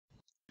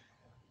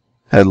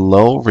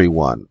Hello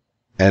everyone,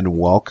 and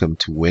welcome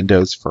to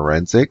Windows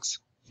Forensics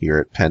here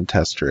at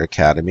Pentester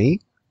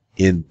Academy.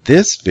 In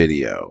this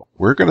video,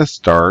 we're going to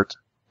start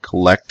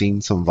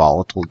collecting some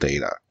volatile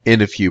data.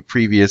 In a few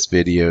previous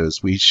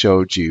videos, we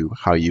showed you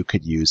how you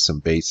could use some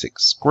basic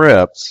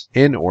scripts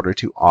in order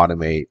to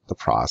automate the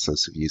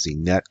process of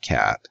using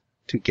Netcat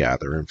to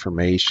gather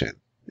information.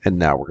 And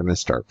now we're going to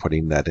start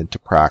putting that into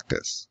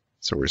practice.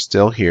 So we're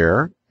still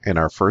here in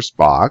our first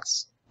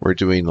box. We're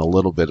doing a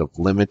little bit of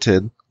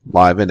limited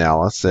live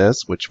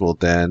analysis, which will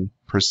then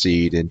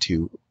proceed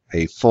into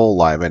a full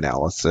live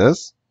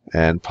analysis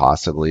and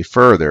possibly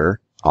further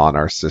on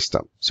our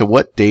system. So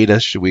what data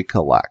should we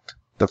collect?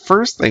 The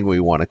first thing we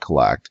want to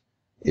collect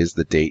is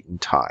the date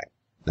and time.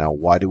 Now,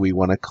 why do we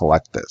want to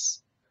collect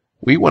this?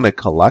 We want to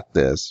collect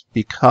this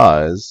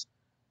because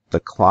the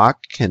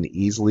clock can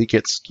easily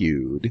get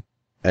skewed,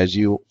 as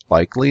you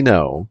likely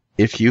know,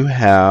 if you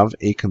have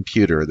a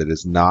computer that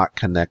is not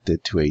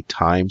connected to a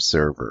time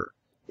server.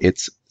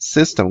 Its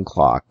system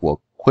clock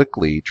will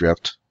quickly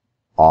drift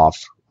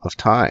off of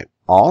time.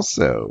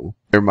 Also,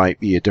 there might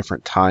be a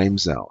different time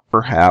zone.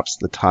 Perhaps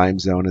the time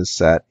zone is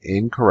set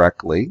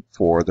incorrectly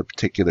for the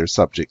particular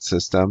subject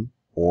system,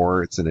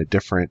 or it's in a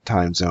different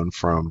time zone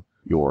from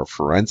your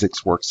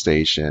forensics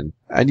workstation,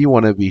 and you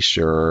want to be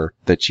sure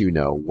that you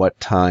know what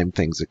time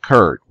things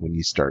occurred when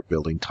you start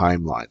building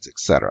timelines,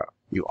 etc.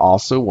 You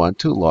also want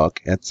to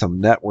look at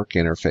some network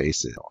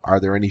interfaces.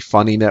 Are there any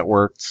funny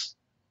networks?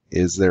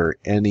 Is there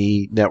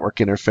any network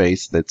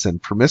interface that's in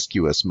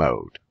promiscuous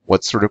mode?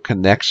 What sort of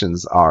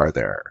connections are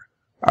there?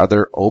 Are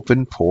there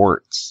open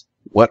ports?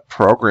 What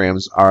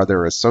programs are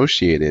there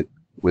associated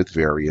with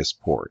various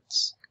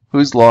ports?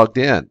 Who's logged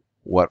in?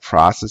 What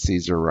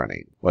processes are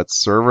running? What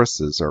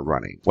services are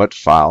running? What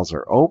files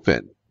are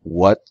open?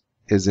 What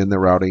is in the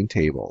routing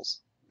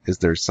tables? Is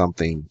there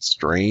something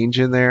strange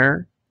in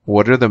there?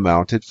 What are the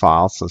mounted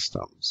file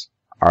systems?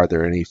 Are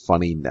there any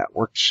funny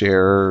network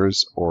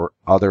shares or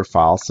other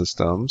file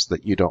systems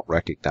that you don't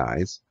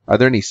recognize? Are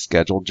there any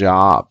scheduled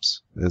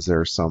jobs? Is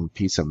there some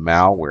piece of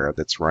malware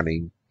that's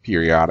running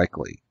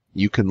periodically?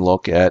 You can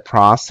look at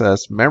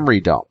process memory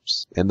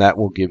dumps, and that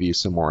will give you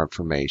some more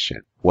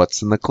information.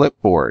 What's in the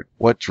clipboard?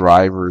 What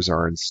drivers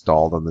are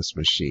installed on this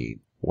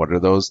machine? What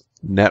are those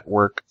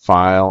network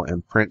file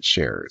and print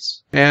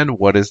shares? And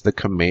what is the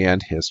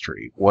command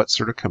history? What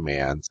sort of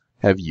commands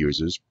have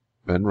users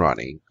been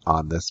running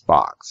on this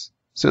box?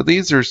 So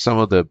these are some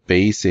of the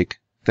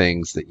basic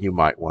things that you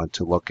might want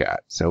to look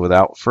at. So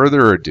without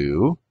further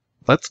ado,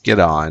 let's get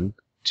on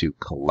to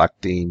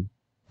collecting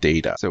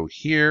data. So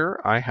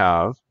here I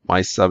have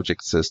my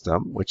subject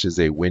system, which is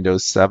a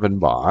Windows 7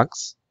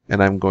 box,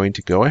 and I'm going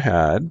to go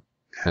ahead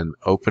and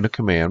open a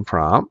command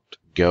prompt,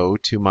 go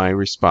to my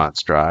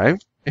response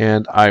drive,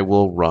 and I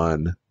will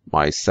run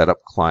my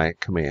setup client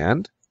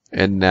command.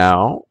 And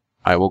now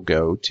I will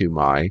go to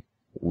my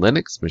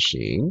Linux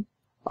machine.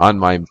 On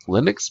my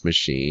Linux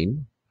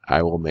machine,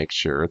 I will make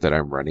sure that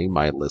I'm running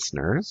my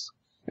listeners.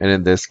 And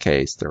in this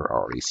case, they're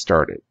already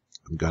started.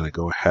 I'm going to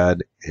go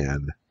ahead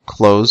and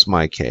close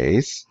my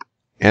case,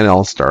 and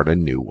I'll start a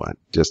new one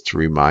just to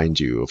remind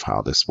you of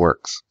how this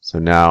works. So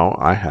now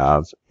I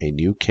have a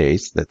new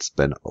case that's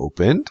been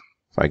opened.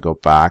 If I go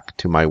back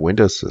to my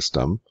Windows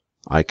system,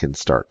 I can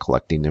start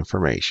collecting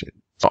information.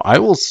 So I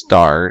will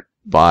start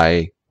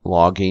by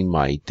logging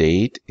my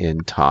date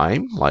and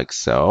time like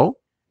so.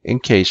 In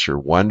case you're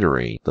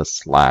wondering, the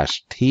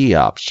 /t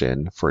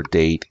option for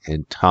date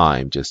and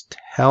time just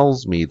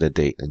tells me the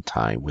date and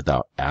time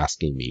without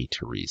asking me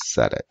to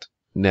reset it.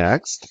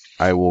 Next,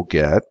 I will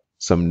get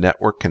some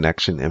network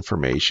connection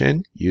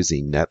information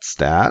using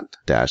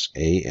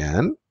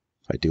netstat-an.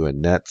 If I do a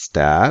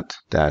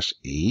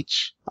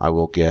netstat-h, I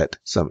will get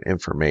some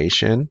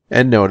information,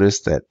 and notice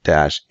that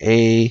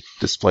 -a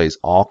displays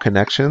all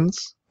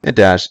connections and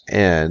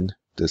 -n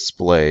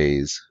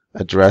displays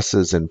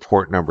addresses and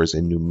port numbers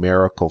in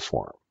numerical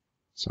form.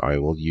 So I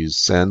will use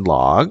send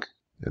log,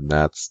 and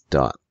that's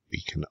done.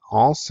 We can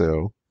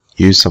also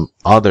use some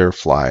other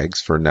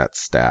flags for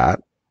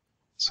netstat.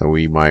 So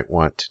we might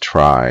want to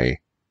try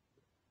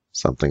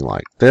something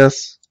like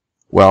this.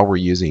 While we're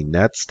using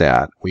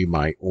netstat, we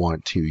might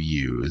want to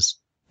use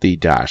the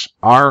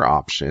 -r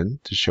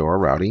option to show a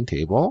routing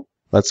table.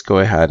 Let's go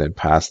ahead and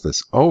pass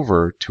this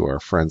over to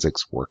our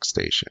forensics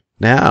workstation.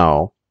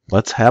 Now,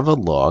 let's have a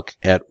look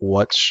at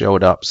what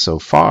showed up so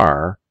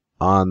far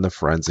on the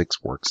forensics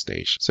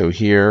workstation. So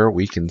here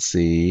we can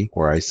see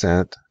where I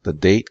sent the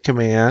date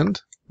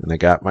command, and I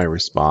got my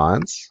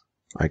response.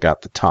 I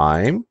got the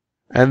time,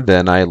 and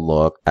then I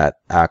look at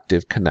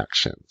active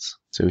connections.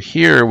 So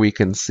here we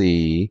can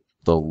see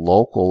the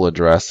local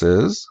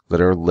addresses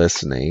that are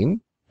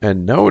listening,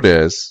 and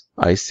notice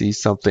I see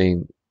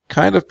something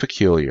kind of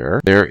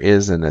peculiar. There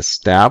is an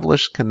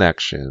established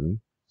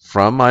connection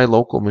from my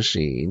local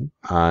machine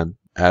on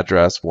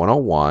address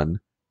 101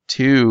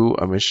 to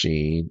a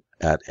machine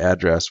at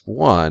address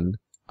 1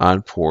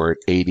 on port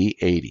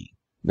 8080.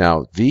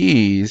 Now,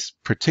 these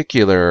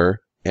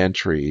particular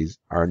entries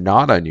are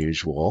not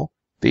unusual.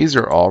 These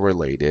are all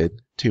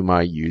related to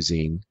my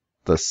using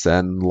the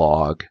send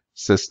log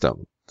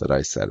system that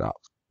I set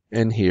up.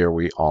 And here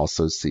we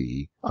also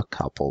see a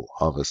couple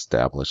of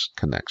established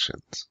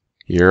connections.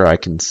 Here I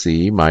can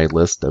see my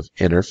list of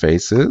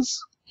interfaces.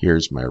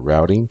 Here's my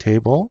routing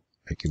table.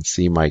 I can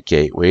see my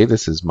gateway.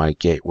 This is my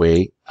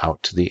gateway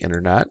out to the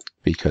internet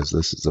because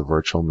this is a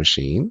virtual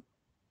machine.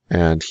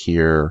 And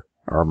here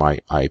are my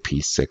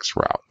IP6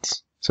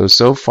 routes.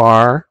 So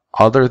far,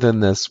 other than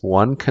this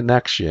one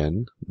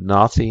connection,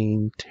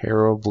 nothing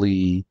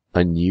terribly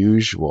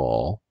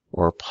unusual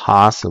or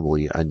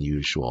possibly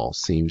unusual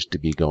seems to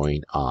be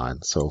going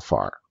on so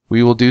far.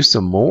 We will do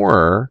some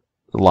more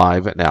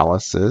live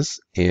analysis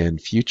in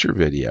future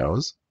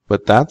videos,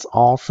 but that's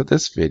all for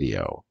this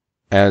video.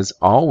 As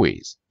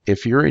always,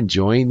 if you're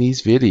enjoying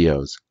these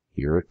videos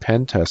here at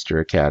Pentester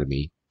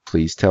Academy,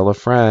 please tell a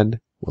friend.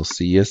 We'll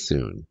see you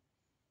soon.